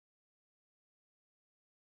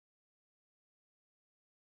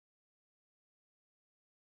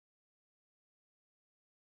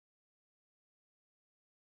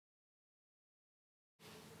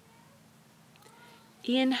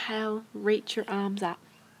Inhale, reach your arms up.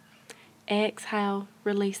 Exhale,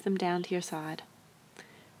 release them down to your side.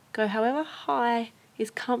 Go however high is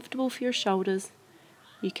comfortable for your shoulders.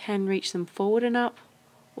 You can reach them forward and up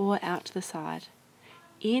or out to the side.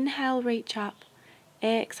 Inhale, reach up.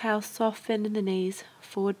 Exhale, soft bend in the knees,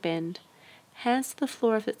 forward bend. Hands to the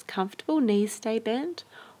floor if it's comfortable, knees stay bent,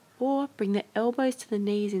 or bring the elbows to the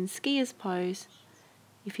knees in skier's pose.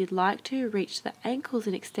 If you'd like to, reach the ankles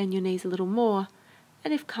and extend your knees a little more,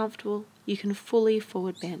 and if comfortable, you can fully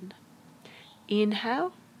forward bend.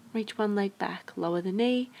 Inhale, reach one leg back, lower the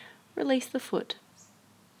knee, release the foot.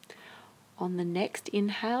 On the next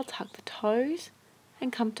inhale, tuck the toes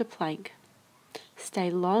and come to plank.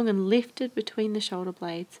 Stay long and lifted between the shoulder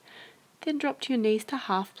blades. Then drop to your knees to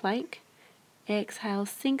half plank. Exhale,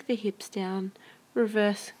 sink the hips down,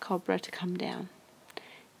 reverse cobra to come down.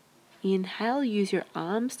 Inhale, use your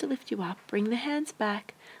arms to lift you up. Bring the hands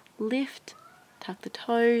back, lift, tuck the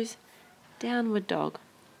toes, downward dog.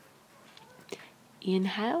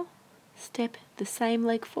 Inhale, step the same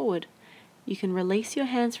leg forward. You can release your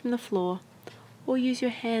hands from the floor or use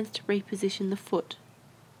your hands to reposition the foot.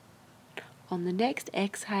 On the next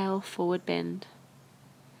exhale, forward bend.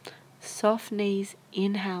 Soft knees,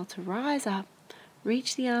 inhale to rise up,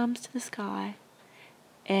 reach the arms to the sky.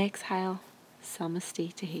 Exhale,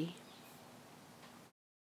 Samastitihi.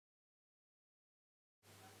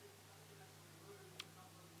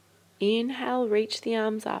 Inhale, reach the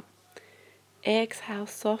arms up. Exhale,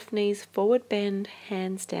 soft knees, forward bend,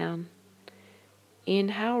 hands down.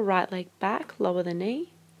 Inhale, right leg back, lower the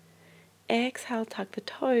knee. Exhale, tuck the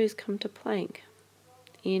toes, come to plank.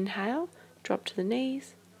 Inhale, drop to the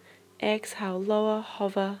knees. Exhale, lower,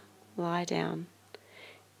 hover, lie down.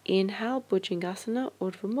 Inhale, Bhujangasana,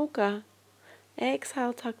 Urdhva Mukha.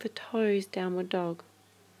 Exhale, tuck the toes, downward dog.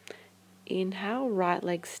 Inhale, right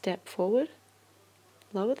leg step forward,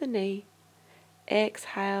 lower the knee.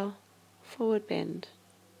 Exhale, forward bend.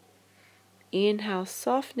 Inhale,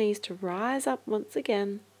 soft knees to rise up once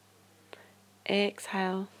again.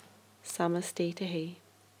 Exhale, Samastitihi.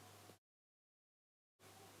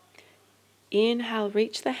 Inhale,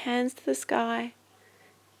 reach the hands to the sky.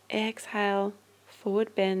 Exhale,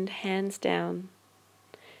 forward bend, hands down.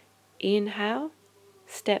 Inhale,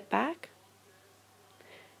 step back.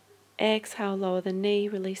 Exhale, lower the knee,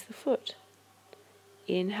 release the foot.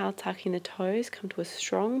 Inhale, tucking the toes, come to a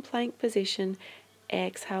strong plank position.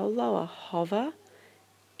 Exhale, lower, hover.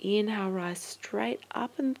 Inhale, rise straight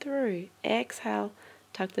up and through. Exhale,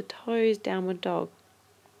 tuck the toes, downward dog.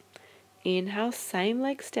 Inhale, same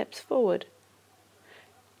leg steps forward.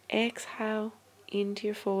 Exhale, into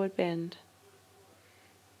your forward bend.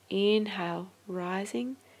 Inhale,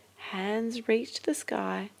 rising, hands reach to the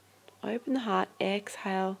sky. Open the heart,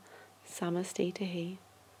 exhale, Samastitihi.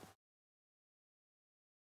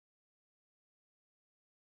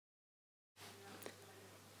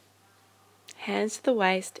 Hands to the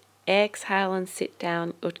waist, exhale and sit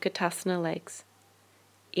down, Utkatasana legs.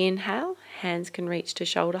 Inhale, hands can reach to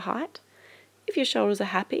shoulder height. If your shoulders are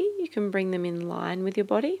happy, you can bring them in line with your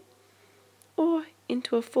body. Or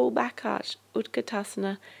into a full back arch,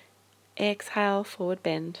 Utkatasana. Exhale, forward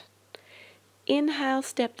bend. Inhale,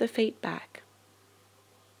 step the feet back.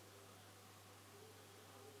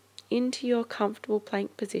 Into your comfortable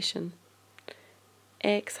plank position.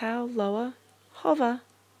 Exhale, lower, hover,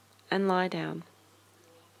 and lie down.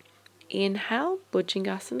 Inhale,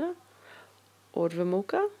 Bhujangasana, Urdhva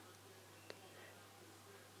Mukha.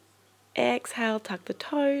 Exhale, tuck the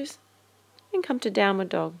toes and come to downward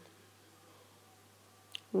dog.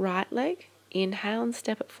 Right leg, inhale and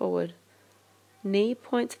step it forward. Knee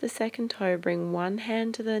point to the second toe, bring one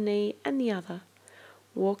hand to the knee and the other.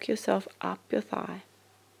 Walk yourself up your thigh.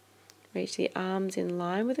 Reach the arms in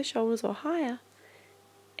line with the shoulders or higher.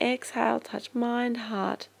 Exhale, touch mind,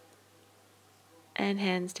 heart, and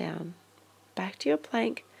hands down. Back to your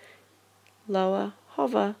plank. Lower,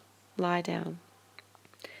 hover, lie down.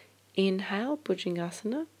 Inhale,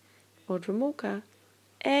 Bhujangasana, Urdhva Mukha.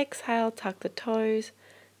 Exhale, tuck the toes,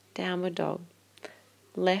 downward dog.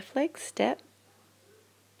 Left leg step.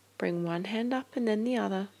 Bring one hand up and then the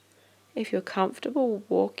other. If you're comfortable,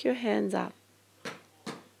 walk your hands up.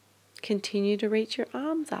 Continue to reach your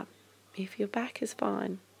arms up if your back is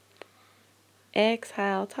fine.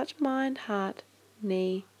 Exhale, touch mind, heart,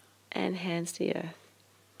 knee, and hands to the earth.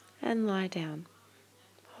 And lie down,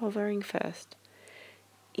 hovering first.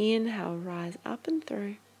 Inhale, rise up and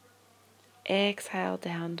through. Exhale,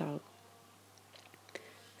 down dog.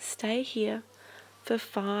 Stay here for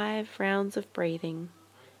 5 rounds of breathing.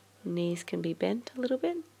 Knees can be bent a little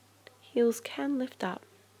bit. Heels can lift up.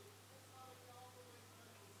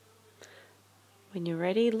 When you're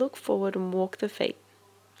ready, look forward and walk the feet.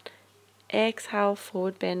 Exhale,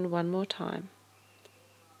 forward bend one more time.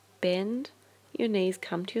 Bend your knees,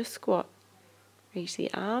 come to your squat. Reach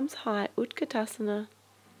the arms high, Utkatasana.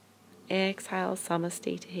 Exhale,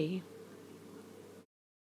 Samastitihi.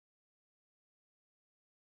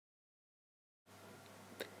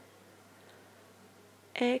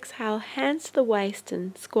 Exhale, hands to the waist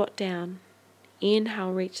and squat down.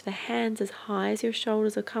 Inhale, reach the hands as high as your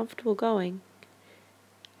shoulders are comfortable going.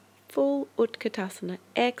 Full Utkatasana.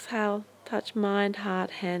 Exhale, touch mind,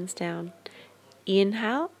 heart, hands down.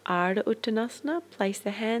 Inhale, Ardha Uttanasana, place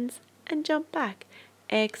the hands and jump back.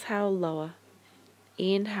 Exhale, lower.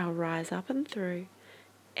 Inhale, rise up and through.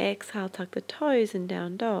 Exhale, tuck the toes and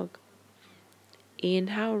down dog.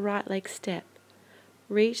 Inhale, right leg step.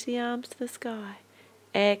 Reach the arms to the sky.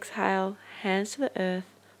 Exhale, hands to the earth,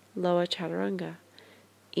 lower chaturanga.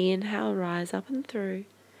 Inhale, rise up and through.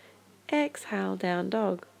 Exhale, down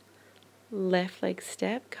dog. Left leg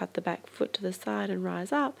step, cut the back foot to the side and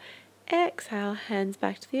rise up. Exhale, hands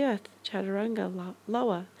back to the earth, chaturanga,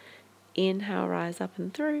 lower. Inhale, rise up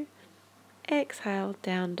and through. Exhale,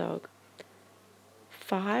 down dog.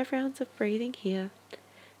 5 rounds of breathing here.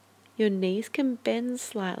 Your knees can bend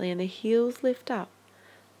slightly and the heels lift up.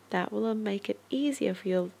 That will make it easier for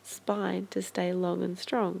your spine to stay long and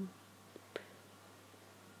strong.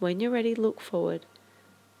 When you're ready, look forward.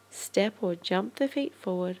 Step or jump the feet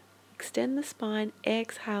forward. Extend the spine.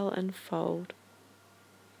 Exhale and fold.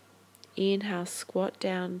 Inhale, squat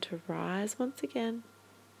down to rise once again.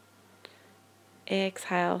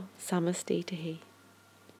 Exhale, Samastitihi.